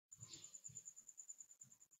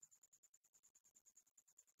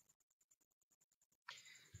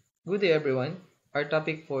Good day everyone. Our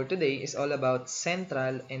topic for today is all about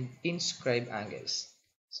central and inscribed angles.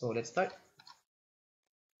 So let's start.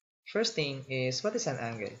 First thing is, what is an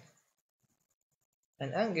angle?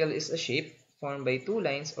 An angle is a shape formed by two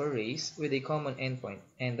lines or rays with a common endpoint,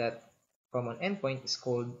 and that common endpoint is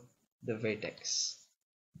called the vertex.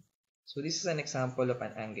 So this is an example of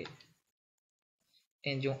an angle.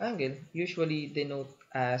 And yung angle usually denote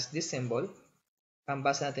as this symbol. Ang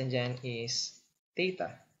basa natin dyan is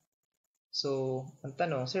theta. So, ang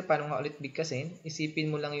tanong, sir, paano nga ulit bigkasin? Isipin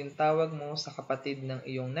mo lang yung tawag mo sa kapatid ng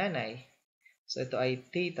iyong nanay. So, ito ay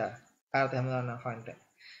theta. Artehan mo lang ng konti.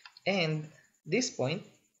 And this point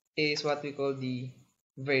is what we call the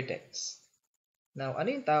vertex. Now,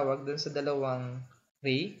 ano yung tawag dun sa dalawang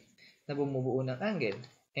ray na bumubuo ng angle?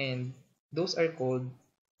 And those are called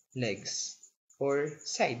legs or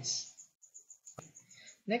sides.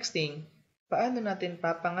 Next thing, paano natin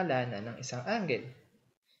papangalanan ng isang angle?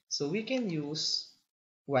 So, we can use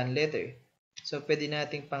one letter. So, pwede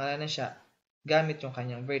nating pangalanan siya gamit yung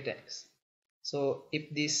kanyang vertex. So,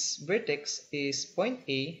 if this vertex is point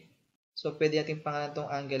A, so pwede nating pangalanan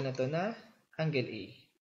tong angle na to na angle A.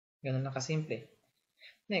 Ganun lang kasimple.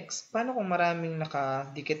 Next, paano kung maraming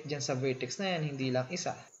nakadikit dyan sa vertex na yan, hindi lang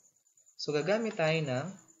isa? So, gagamit tayo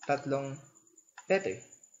ng tatlong letter.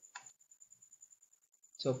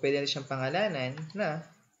 So, pwede natin siyang pangalanan na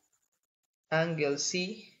angle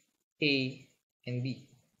C, A, and B.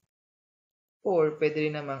 Or, pwede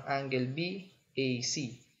rin namang angle B, A,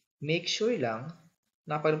 C. Make sure lang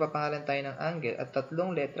na kapag papangalan tayo ng angle at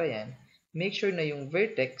tatlong letra yan, make sure na yung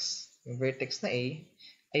vertex na A,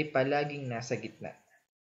 ay palaging nasa gitna.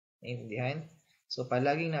 Naintindihan? So,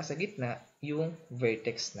 palaging nasa gitna yung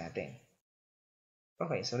vertex natin.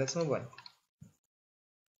 Okay, so let's move on.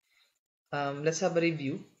 Let's have a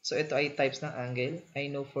review. So, ito ay types ng angle. I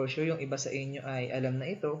know for sure yung iba sa inyo ay alam na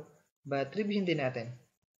ito, but reviewin din natin.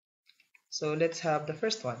 So, let's have the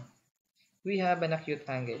first one. We have an acute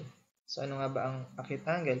angle. So, ano nga ba ang acute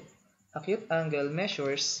angle? Acute angle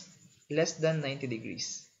measures less than 90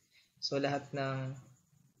 degrees. So, lahat ng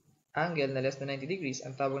angle na less than 90 degrees,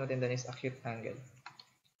 ang tawag natin doon is acute angle.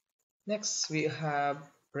 Next, we have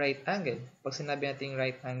right angle. Pag sinabi natin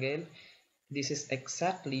right angle, this is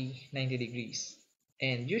exactly 90 degrees.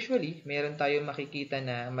 And usually, meron tayong makikita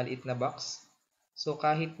na maliit na box. So,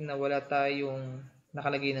 kahit na wala tayong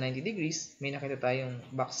nakalagay na 90 degrees, may nakita tayong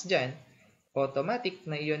box dyan, automatic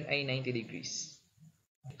na iyon ay 90 degrees.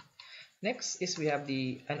 Next is we have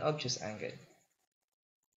the unobtuse angle.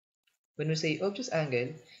 When we say obtuse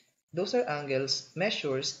angle, those are angles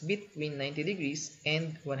measures between 90 degrees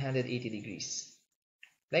and 180 degrees.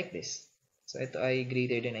 Like this. So, ito ay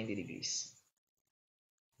greater than 90 degrees.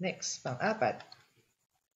 Next, pang-apat,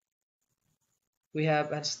 we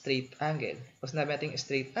have a straight angle. Pag sinabi natin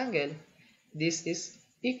straight angle, this is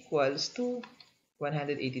equals to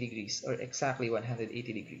 180 degrees or exactly 180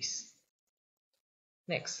 degrees.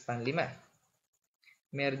 Next, pang-lima,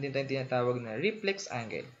 meron din tayong tinatawag na reflex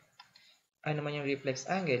angle. Ano man yung reflex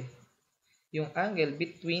angle? Yung angle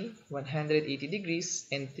between 180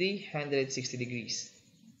 degrees and 360 degrees.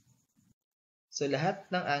 So, lahat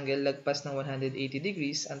ng angle lagpas ng 180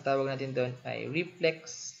 degrees, ang tawag natin doon ay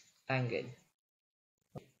reflex angle.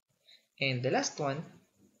 And the last one,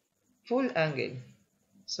 full angle.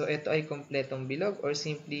 So, ito ay kompletong bilog or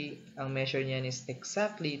simply, ang measure niyan is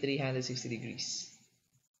exactly 360 degrees.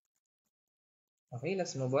 Okay,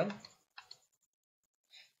 let's move on.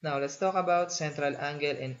 Now, let's talk about central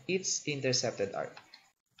angle and its intercepted arc.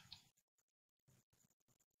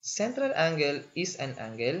 Central angle is an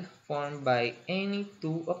angle formed by any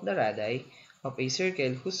two of the radii of a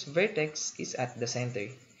circle whose vertex is at the center.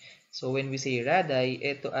 So, when we say radii,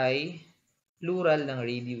 ito ay plural ng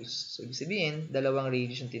radius. So, ibig sabihin, dalawang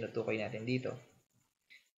radius yung tinutukoy natin dito.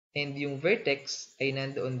 And yung vertex ay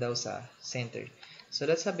nandoon daw sa center. So,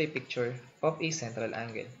 let's have a picture of a central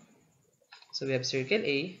angle. So, we have circle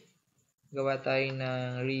A. Gawa tayo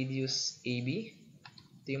ng radius AB.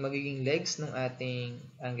 Ito yung magiging legs ng ating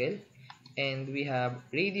angle. And we have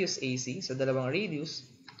radius AC. So, dalawang radius.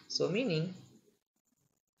 So, meaning,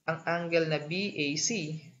 ang angle na BAC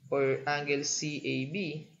or angle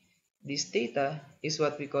CAB, this theta is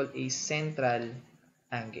what we call a central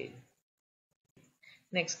angle.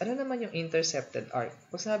 Next, ano naman yung intercepted arc?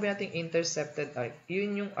 Pag sinabi natin intercepted arc,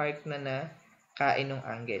 yun yung arc na nakain ng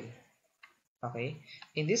angle. Okay?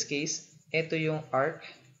 In this case, ito yung arc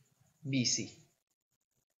BC.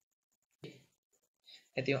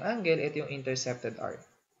 Ito yung angle, ito yung intercepted arc.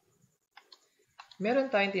 Meron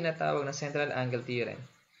tayong tinatawag na central angle theorem.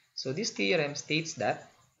 So, this theorem states that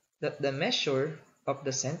the measure of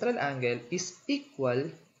the central angle is equal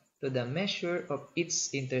to the measure of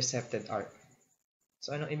its intercepted arc.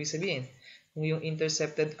 So, anong ibig sabihin? Kung yung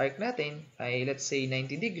intercepted arc natin ay, let's say,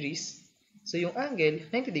 90 degrees, so yung angle,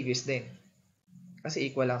 90 degrees din. Kasi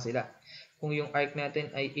equal lang sila. Kung yung arc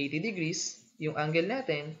natin ay 80 degrees, yung angle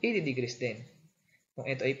natin, 80 degrees din. Kung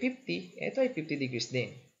ito ay 50, ito ay 50 degrees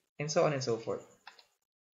din. And so on and so forth.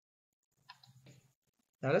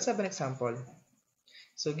 Now, let's have an example.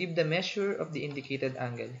 So, give the measure of the indicated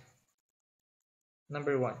angle.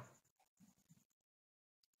 Number 1.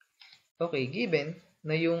 Okay, given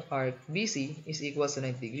na yung arc BC is equals to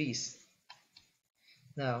 90 degrees.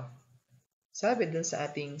 Now, sabi dun sa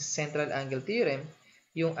ating central angle theorem,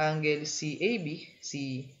 yung angle CAB,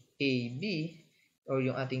 or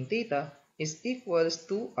yung ating theta, is equals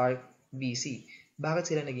to arc BC. Bakit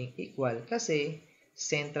sila naging equal? Kasi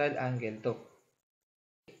central angle to.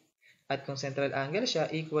 At kung central angle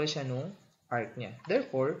siya, equal siya nung arc niya.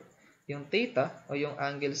 Therefore, yung theta o yung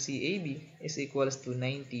angle CAB is equals to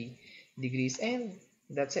 90 degrees, and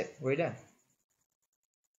that's it. We're done.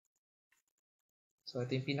 So,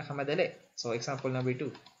 ito yung pinakamadali. So, example number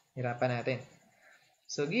 2. Hirapan natin.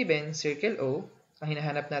 So, given circle O, ang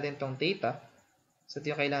hinahanap natin tong theta. So,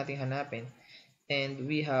 ito yung kailangan natin hanapin.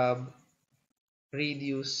 And we have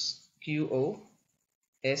radius QO,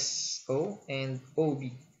 SO, and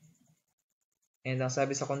OB. And ang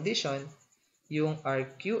sabi sa condition, yung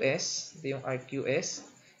RQS, ito yung RQS,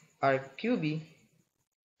 RQB,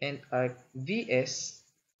 and RVS,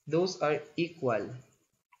 those are equal.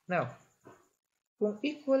 Now, kung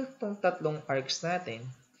equal tong tatlong arcs natin,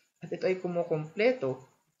 at ito ay kumukumpleto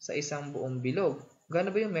sa isang buong bilog, gaano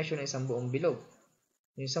ba yung measure ng isang buong bilog?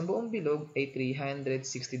 Yung isang buong bilog ay 360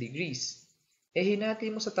 degrees. Eh, hinati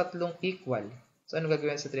mo sa tatlong equal. So, ano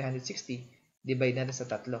gagawin sa 360? Divide natin sa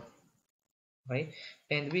tatlo. Okay?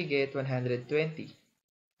 And we get 120.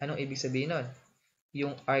 Anong ibig sabihin nun?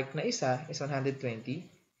 Yung arc na isa is 120.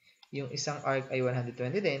 Yung isang arc ay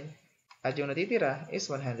 120 din. At yung natitira is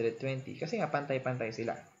 120. Kasi nga, pantay-pantay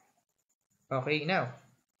sila. Okay, now.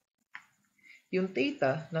 Yung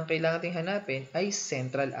theta na kailangan natin hanapin ay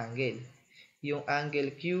central angle. Yung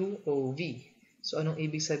angle QOV. So, anong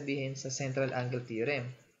ibig sabihin sa central angle theorem?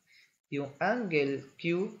 Yung angle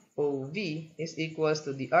QOV is equals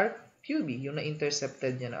to the arc QB, yung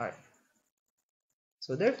na-intercepted niya na arc.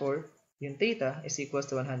 So, therefore, yung theta is equals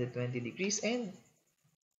to 120 degrees, and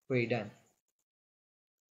we're done.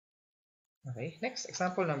 Okay, next,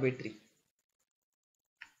 example number 3.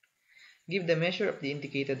 Give the measure of the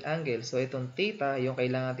indicated angle. So, itong theta yung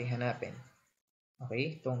kailangan nating hanapin.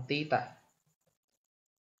 Okay, itong theta.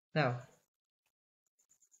 Now,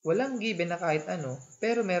 walang given na kahit ano,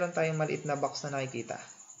 pero meron tayong maliit na box na nakikita.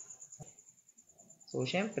 So,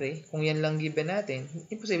 syempre, kung yan lang given natin,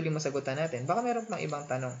 imposible masagutan natin. Baka meron pang ibang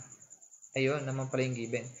tanong. Ayun, naman pala yung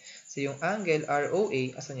given. So, yung angle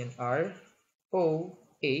ROA, asan yun?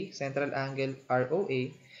 ROA, central angle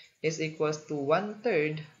ROA, is equals to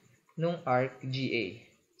 1/3 nung arc GA.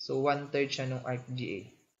 So, 1/3 siya nung arc GA.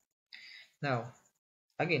 Now,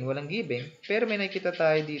 again, walang given, pero may nakikita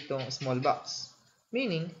tayo ditong small box.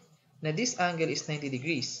 Meaning, na this angle is 90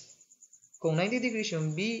 degrees. Kung 90 degrees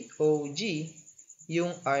yung BOG,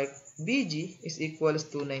 yung arc BG is equals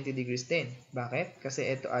to 90 degrees din. Bakit? Kasi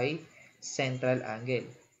ito ay central angle.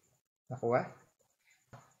 Nakuha?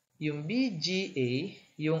 Yung BGA,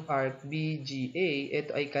 yung arc BGA,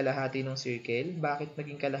 ito ay kalahati ng circle. Bakit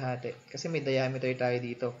naging kalahati? Kasi may diameter tayo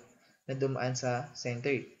dito na dumaan sa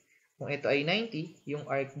center. Kung ito ay 90, yung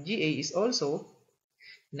arc GA is also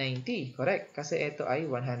 90. Correct? Kasi ito ay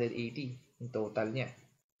 180 yung total niya.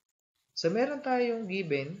 So, meron tayong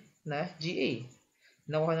given na GA.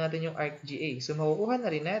 Nakuha natin yung arc GA. So, makukuha na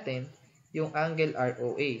rin natin yung angle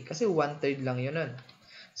ROA. Kasi 1/3 lang yun nun.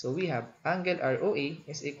 So, we have angle ROA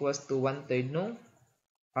is equals to 1/3 nung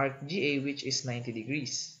arc GA, which is 90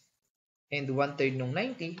 degrees. And 1/3 nung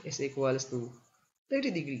 90 is equals to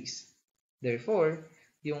 30 degrees. Therefore,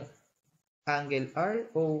 yung angle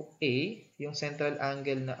ROA, yung central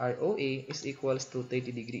angle na ROA is equals to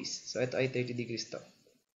 30 degrees. So, ito ay 30 degrees to.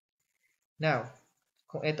 Now,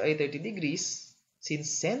 kung ito ay 30 degrees,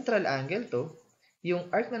 since central angle to, yung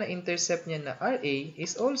arc na na-intercept niya na RA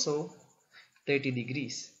is also 30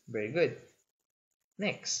 degrees. Very good.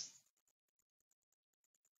 Next.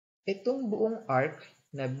 Itong buong arc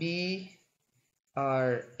na BRA,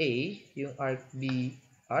 yung arc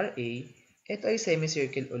BRA, ito ay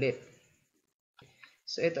semicircle ulit.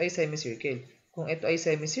 So, ito ay semicircle. Kung ito ay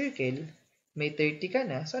semicircle, may 30 ka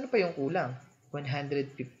na, so ano pa yung kulang?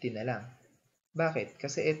 150 na lang. Bakit?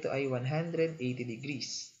 Kasi ito ay 180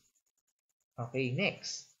 degrees. Okay,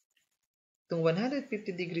 next. Itong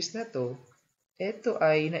 150 degrees na to, ito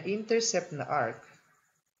ay na-intercept na arc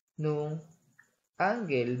nung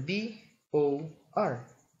angle BOR,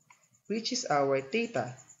 which is our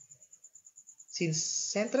theta. Since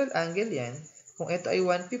central angle yan, kung ito ay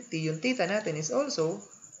 150, yung theta natin is also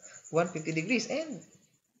 150 degrees and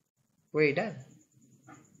we're done.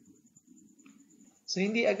 So,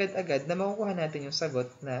 hindi agad-agad na makukuha natin yung sagot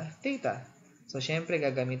na theta. So, syempre,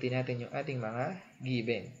 gagamitin natin yung ating mga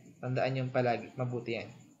given. Tandaan yung palagi, mabuti yan.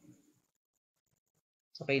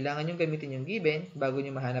 So, kailangan yung gamitin yung given bago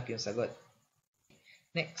nyo mahanap yung sagot.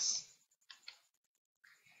 Next.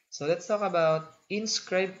 So, let's talk about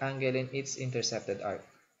inscribed angle and its intercepted arc.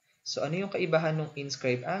 So, ano yung kaibahan ng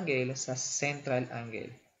inscribed angle sa central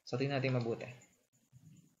angle? So, tingnan natin mabuti.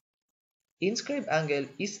 Inscribed angle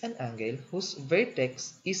is an angle whose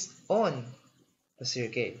vertex is on the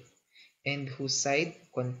circle and whose side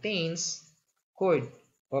contains chord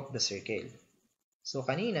of the circle. So,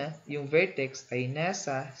 kanina, yung vertex ay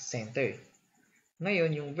nasa center.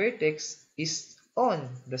 Ngayon, yung vertex is on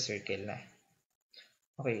the circle na.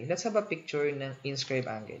 Okay, let's have a picture ng inscribed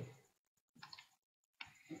angle.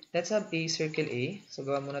 Let's have a circle A. So,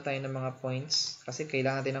 gawa muna tayo ng mga points kasi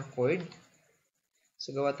kailangan natin ng chord.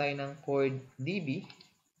 So, gawa tayo ng chord DB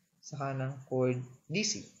saka ng chord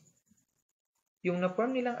DC. Yung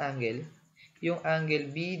na-form nilang angle, yung angle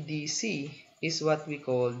BDC is what we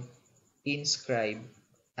call inscribed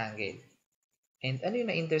angle. And ano yung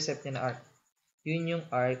na-intercept niya na arc? Yun yung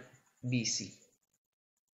arc BC.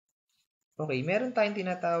 Okay, meron tayong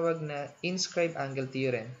tinatawag na inscribed angle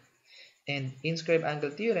theorem. And inscribed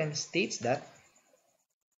angle theorem states that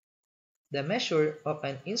the measure of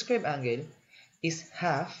an inscribed angle is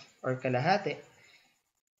half or kalahati,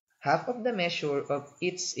 half of the measure of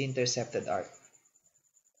its intercepted arc.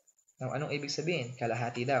 Now, anong ibig sabihin?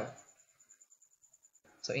 Kalahati daw.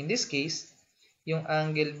 So, in this case, yung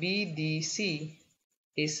angle BDC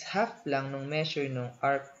is half lang ng measure ng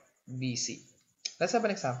arc BC. Let's have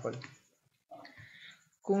an example.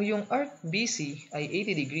 Kung yung arc BC ay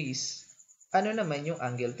 80 degrees, ano naman yung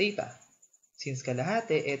angle theta? Since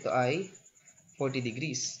kalahati, ito ay 40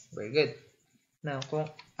 degrees. Very good. Now, kung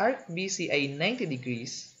arc BC ay 90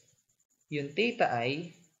 degrees, yung theta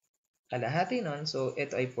ay kalahati nun, so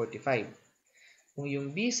ito ay 45. Kung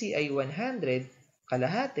yung BC ay 100,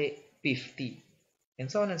 kalahati, 50. And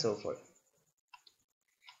so on and so forth.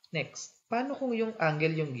 Next, paano kung yung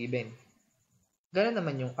angle yung given? Ganun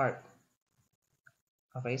naman yung arc.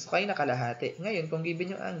 Okay, so kayo na kalahati. Ngayon, kung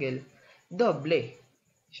given yung angle, doble.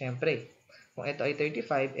 Siyempre, kung ito ay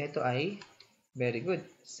 35, ito ay very good,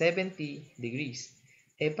 70 degrees.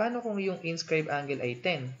 Eh, paano kung yung inscribed angle ay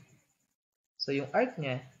 10? So, yung arc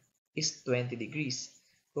niya is 20 degrees.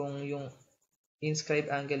 Kung yung inscribed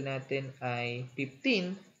angle natin ay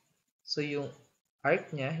 15, so yung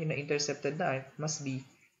arc niya, yung na-intercepted na arc, must be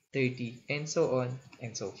 30, and so on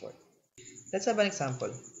and so forth. Let's have an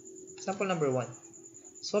example. Example number 1.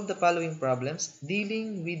 Solve the following problems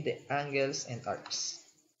dealing with the angles and arcs.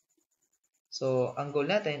 So, ang goal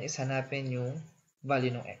natin is hanapin yung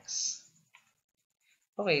value ng x.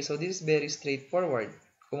 Okay, so this is very straightforward.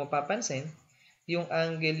 Kung mapapansin, yung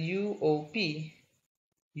angle UOP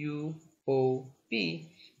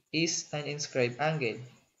is an inscribed angle.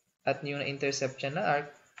 At yung na-intercept siya na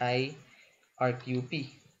arc ay arc UP.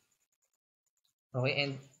 Okay,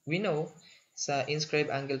 and we know sa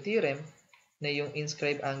inscribed angle theorem na yung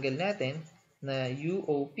inscribed angle natin na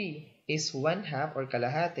UOP is 1/2 or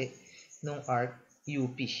kalahati ng arc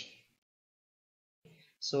UP.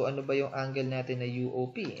 So, ano ba yung angle natin na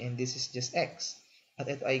UOP? And this is just x. At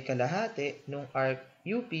ito ay kalahati ng arc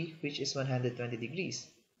UP, which is 120 degrees.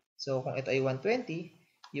 So, kung ito ay 120,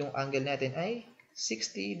 yung angle natin ay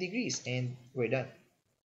 60 degrees. And we're done.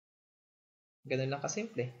 Ganun lang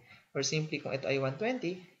kasimple. Or simply, kung ito ay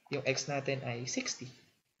 120, yung x natin ay 60.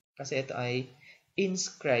 Kasi ito ay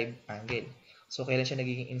inscribed angle. So, kailan siya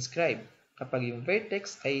nagiging inscribed? Kapag yung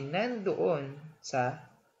vertex ay nandoon sa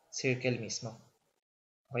circle mismo.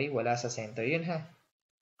 Okay, wala sa center yun ha.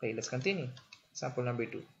 Okay, let's continue. Example number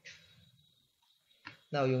 2.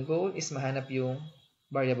 Now, yung goal is mahanap yung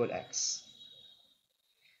variable x.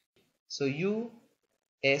 So,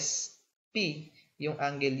 USP, yung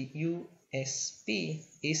angle USP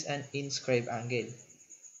is an inscribed angle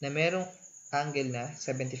na merong angle na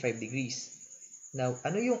 75 degrees. Now,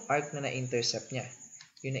 ano yung arc na na-intercept niya?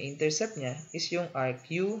 Yung na-intercept niya is yung arc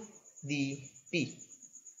UDP.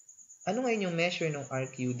 Ano ngayon yung measure ng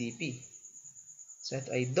arc UDP? So,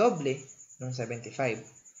 ito ay doble ng 75.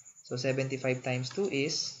 So, 75 times 2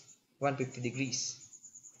 is 150 degrees.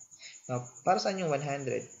 Now, para saan yung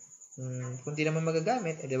 100? Kung di naman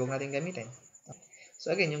magagamit, edi wag natin gamitin. So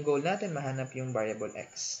again, yung goal natin, mahanap yung variable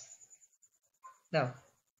x. Now,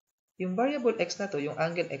 yung variable x na to, yung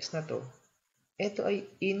angle x na to, ito ay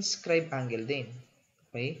inscribed angle din.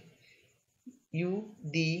 Okay?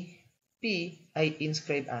 UDP ay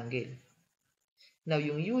inscribed angle. Now,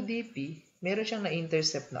 yung UDP, meron siyang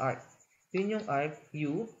na-intercept na arc. Yun yung arc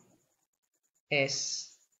USP.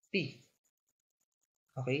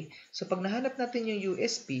 Okay? So, pag nahanap natin yung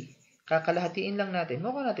USP, kakalahatiin lang natin,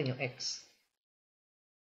 makuha natin yung x.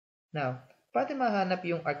 Now, paano mahanap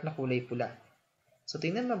yung arc na kulay pula? So,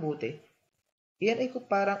 tingnan mabuti. Iyan ay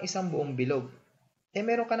parang isang buong bilog.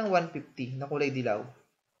 Meron ka ng 150 na kulay dilaw.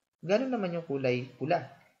 Gano'n naman yung kulay pula.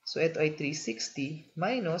 So, ito ay 360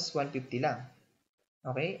 minus 150 lang.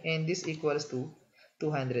 Okay? And this equals to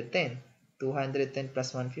 210. 210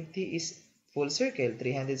 plus 150 is full circle,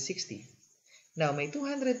 360. Now, may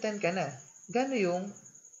 210 ka na. Gano'n yung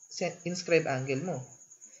inscribed angle mo?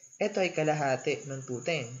 Ito ay kalahati ng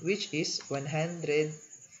 210, which is 105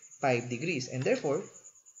 degrees. And therefore,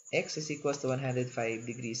 x is equals to 105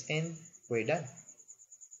 degrees. And we're done.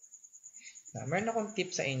 Now, meron akong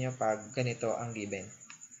tip sa inyo pag ganito ang given.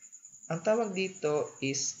 Ang tawag dito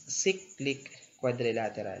is cyclic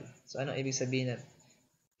quadrilateral. So, anong ibig sabihin nun?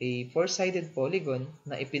 A four-sided polygon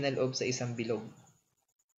na ipinaloob sa isang bilog.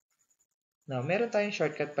 Now, meron tayong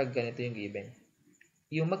shortcut pag ganito yung given.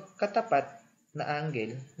 Yung magkatapat na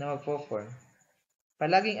angle na magpo-form,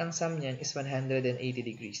 palaging ang sum niyan is 180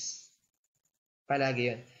 degrees. Palagi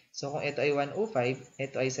yun. So, kung ito ay 105,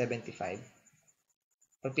 ito ay 75.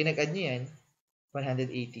 Pag pinag-add nyo yan,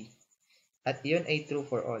 180. At yun ay true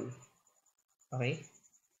for all. Okay?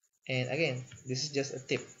 And again, this is just a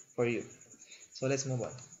tip for you. So, let's move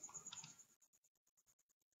on.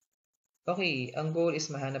 Okay, ang goal is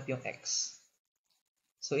mahanap yung x.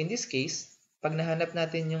 So, in this case, pag nahanap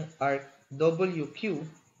natin yung arc WQ,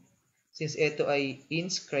 since ito ay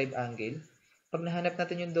inscribed angle, pag nahanap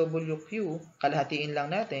natin yung WQ, kalahatiin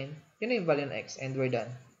lang natin, yun na yung value ng x, and we're done.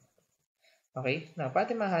 Okay? Now,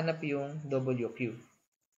 paano mahanap yung WQ?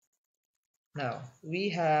 Now,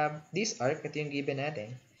 we have this arc, ito yung given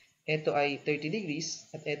natin. Ito ay 30 degrees,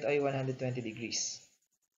 at ito ay 120 degrees.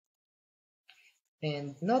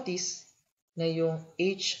 And notice na yung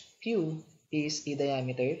HQ is a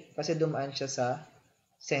diameter kasi dumaan siya sa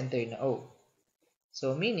center na O.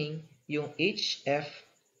 So, meaning, yung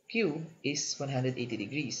HFQ is 180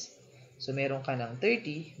 degrees. So, meron ka ng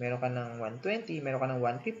 30, meron ka ng 120, meron ka ng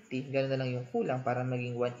 150, ganoon na lang yung kulang para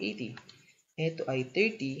maging 180. Ito ay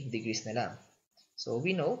 30 degrees na lang. So,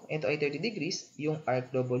 we know, ito ay 30 degrees, yung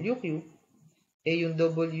arc WQ, yung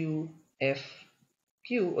WFQ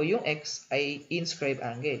o yung X ay inscribed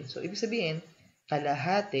angle. So, ibig sabihin,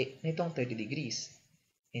 kalahati nitong 30 degrees.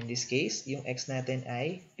 In this case, yung X natin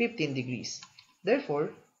ay 15 degrees.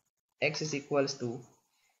 Therefore, X is equals to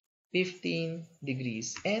 15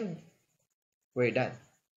 degrees and we're done.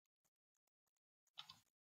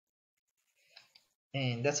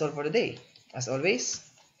 And that's all for today. As always,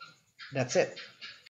 that's it.